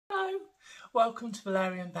Welcome to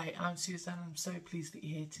Valerian Bay. I'm Suzanne. I'm so pleased that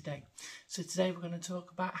you're here today. So today we're going to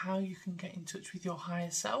talk about how you can get in touch with your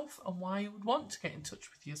higher self and why you would want to get in touch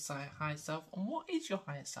with your higher self and what is your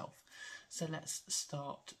higher self. So let's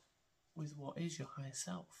start with what is your higher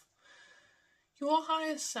self. Your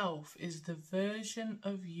higher self is the version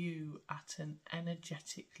of you at an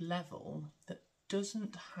energetic level that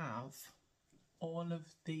doesn't have all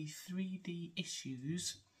of the 3D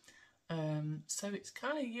issues. So it's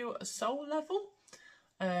kind of you at a soul level,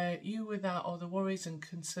 you without all the worries and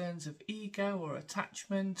concerns of ego or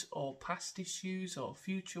attachment or past issues or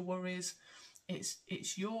future worries.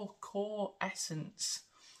 It's your core essence,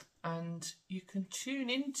 and you can tune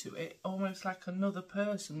into it almost like another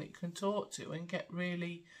person that you can talk to and get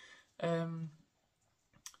really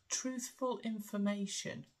truthful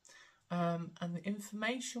information. And the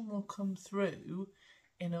information will come through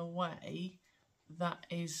in a way that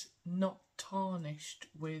is not tarnished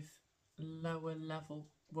with lower level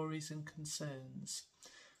worries and concerns.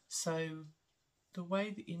 So the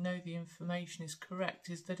way that you know the information is correct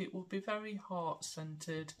is that it will be very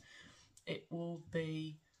heart-centered, it will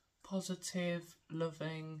be positive,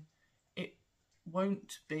 loving, it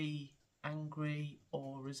won't be angry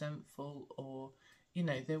or resentful, or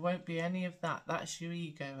there won't be any of that. That's your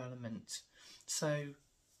ego element. So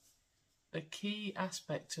the key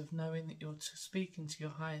aspect of knowing that you're speaking to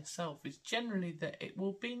your higher self is generally that it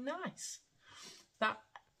will be nice. That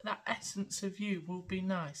essence of you will be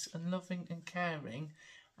nice and loving and caring,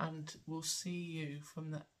 and will see you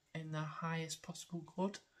in the highest possible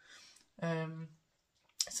good.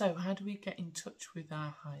 So how do we get in touch with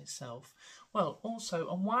our higher self? Well, also,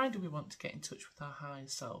 and why do we want to get in touch with our higher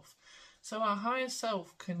self? So our higher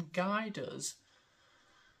self can guide us.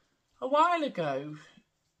 A while ago,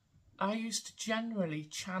 I used to generally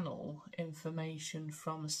channel information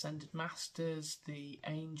from ascended masters, the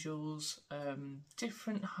angels,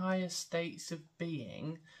 different higher states of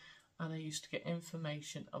being, and I used to get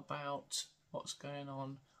information about what's going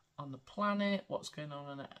on the planet, what's going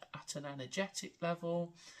on at an energetic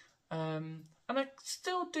level, and I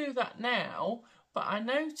still do that now, but I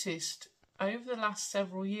noticed over the last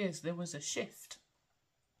several years there was a shift,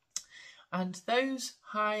 and those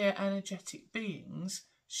higher energetic beings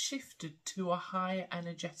shifted to a higher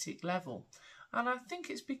energetic level. And I think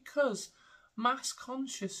it's because mass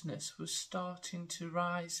consciousness was starting to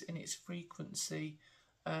rise in its frequency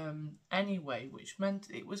anyway, which meant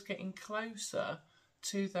it was getting closer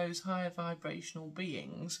to those higher vibrational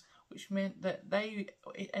beings, which meant that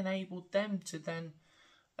it enabled them to then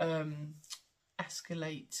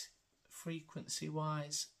escalate frequency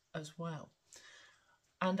wise as well.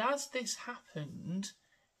 And as this happened,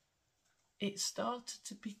 it started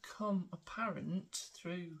to become apparent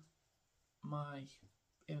through my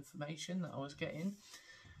information that I was getting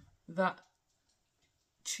that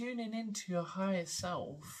tuning into your higher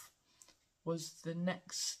self was the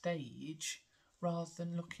next stage rather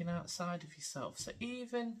than looking outside of yourself. So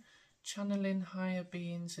even channeling higher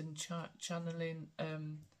beings and channeling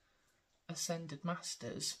ascended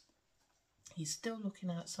masters, you're still looking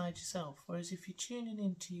outside yourself. Whereas if you're tuning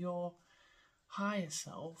into your higher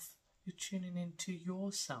self, you're tuning into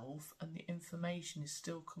yourself, and the information is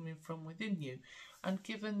still coming from within you. And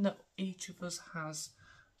given that each of us has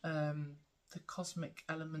the cosmic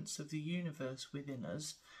elements of the universe within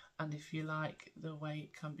us, and if you like, the way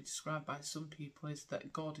it can be described by some people is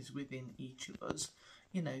that God is within each of us.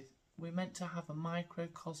 We're meant to have a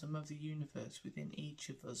microcosm of the universe within each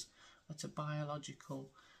of us at a biological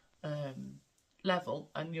level.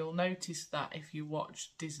 And you'll notice that if you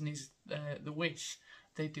watch Disney's The Wish,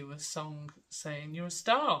 they do a song saying you're a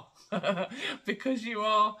star because you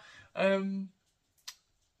are. You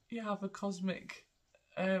have a cosmic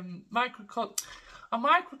a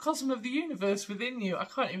microcosm of the universe within you. I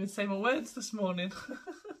can't even say my words this morning.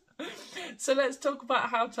 So let's talk about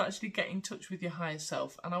how to actually get in touch with your higher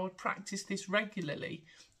self. And I would practice this regularly.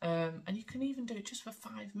 And you can even do it just for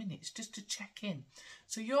 5 minutes, just to check in.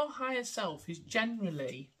 So your higher self is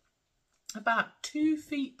generally about 2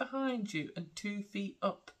 feet behind you and 2 feet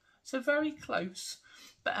up. So very close,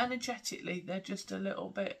 but energetically they're just a little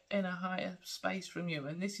bit in a higher space from you.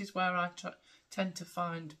 And this is where I tend to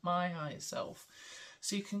find my higher self.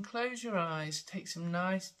 So you can close your eyes, take some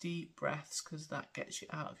nice deep breaths, because that gets you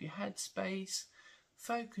out of your head space.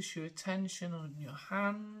 Focus your attention on your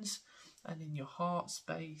hands and in your heart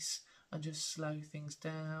space, and just slow things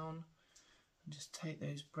down. And just take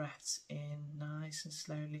those breaths in nice and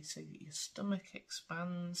slowly so that your stomach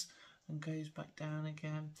expands and goes back down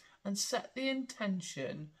again. And set the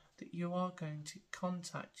intention that you are going to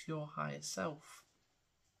contact your higher self.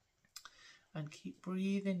 And keep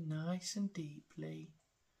breathing nice and deeply,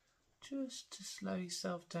 just to slow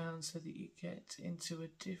yourself down so that you get into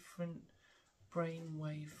a different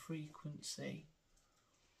brainwave frequency.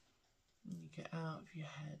 And you get out of your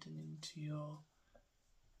head and into your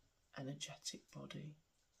energetic body.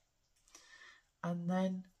 And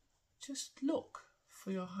then just look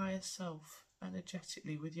for your higher self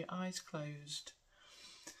energetically with your eyes closed,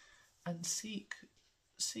 and seek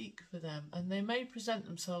for them. And they may present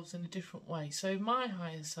themselves in a different way. So my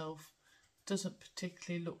higher self doesn't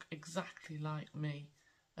particularly look exactly like me.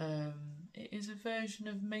 It is a version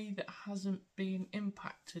of me that hasn't been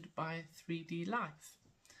impacted by 3D life.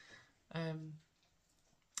 And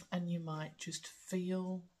you might just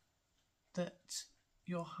feel that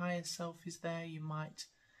your higher self is there. You might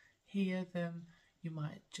hear them, you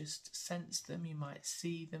might just sense them, you might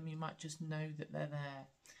see them, you might just know that they're there.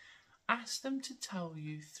 Ask them to tell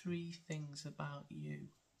you 3 things about you.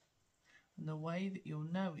 And the way that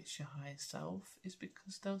you'll know it's your higher self is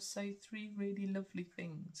because they'll say 3 really lovely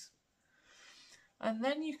things. And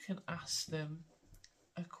then you can ask them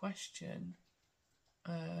a question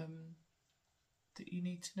that you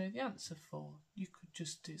need to know the answer for. You could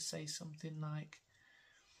just say something like,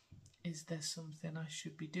 is there something I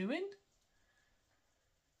should be doing?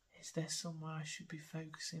 Is there somewhere I should be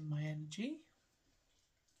focusing my energy?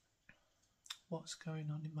 What's going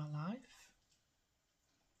on in my life?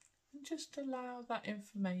 And just allow that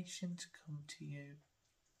information to come to you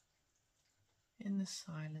in the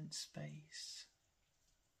silent space.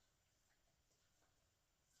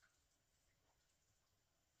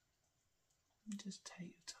 And just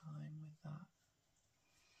take your time with that.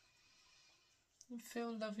 And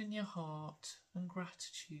feel love in your heart and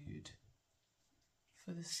gratitude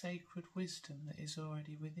for the sacred wisdom that is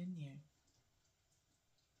already within you.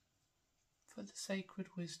 For the sacred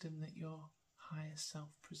wisdom that your higher self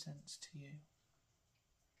presents to you.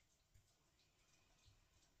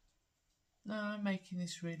 Now I'm making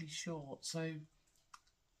this really short so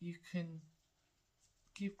you can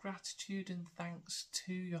give gratitude and thanks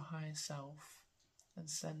to your higher self and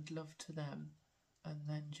send love to them, and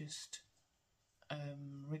then just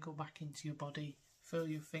wriggle back into your body, feel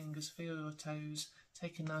your fingers, feel your toes,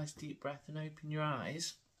 take a nice deep breath and open your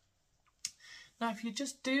eyes. Now if you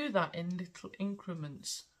just do that in little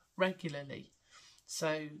increments regularly,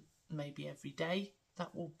 so maybe every day,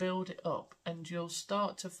 that will build it up, and you'll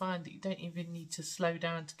start to find that you don't even need to slow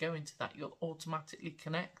down to go into that. You'll automatically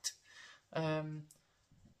connect, and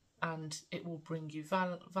it will bring you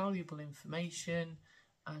valuable information,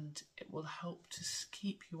 and it will help to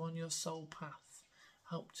keep you on your soul path,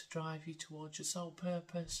 help to drive you towards your soul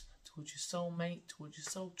purpose, towards your soulmate, towards your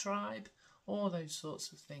soul tribe, all those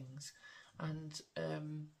sorts of things, and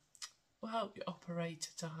will help you operate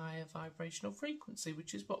at a higher vibrational frequency,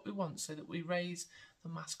 which is what we want, so that we raise the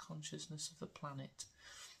mass consciousness of the planet.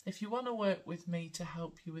 If you want to work with me to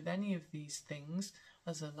help you with any of these things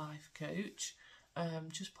as a life coach,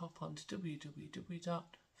 just pop on to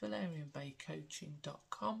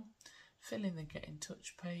www.valerianbaycoaching.com, fill in the get in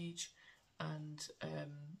touch page, and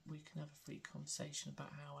we can have a free conversation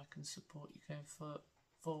about how I can support you going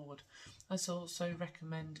forward. I also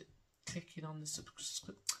recommend clicking on the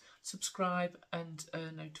subscribe and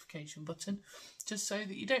notification button, just so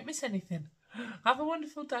that you don't miss anything. Have a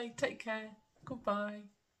wonderful day. Take care. Goodbye.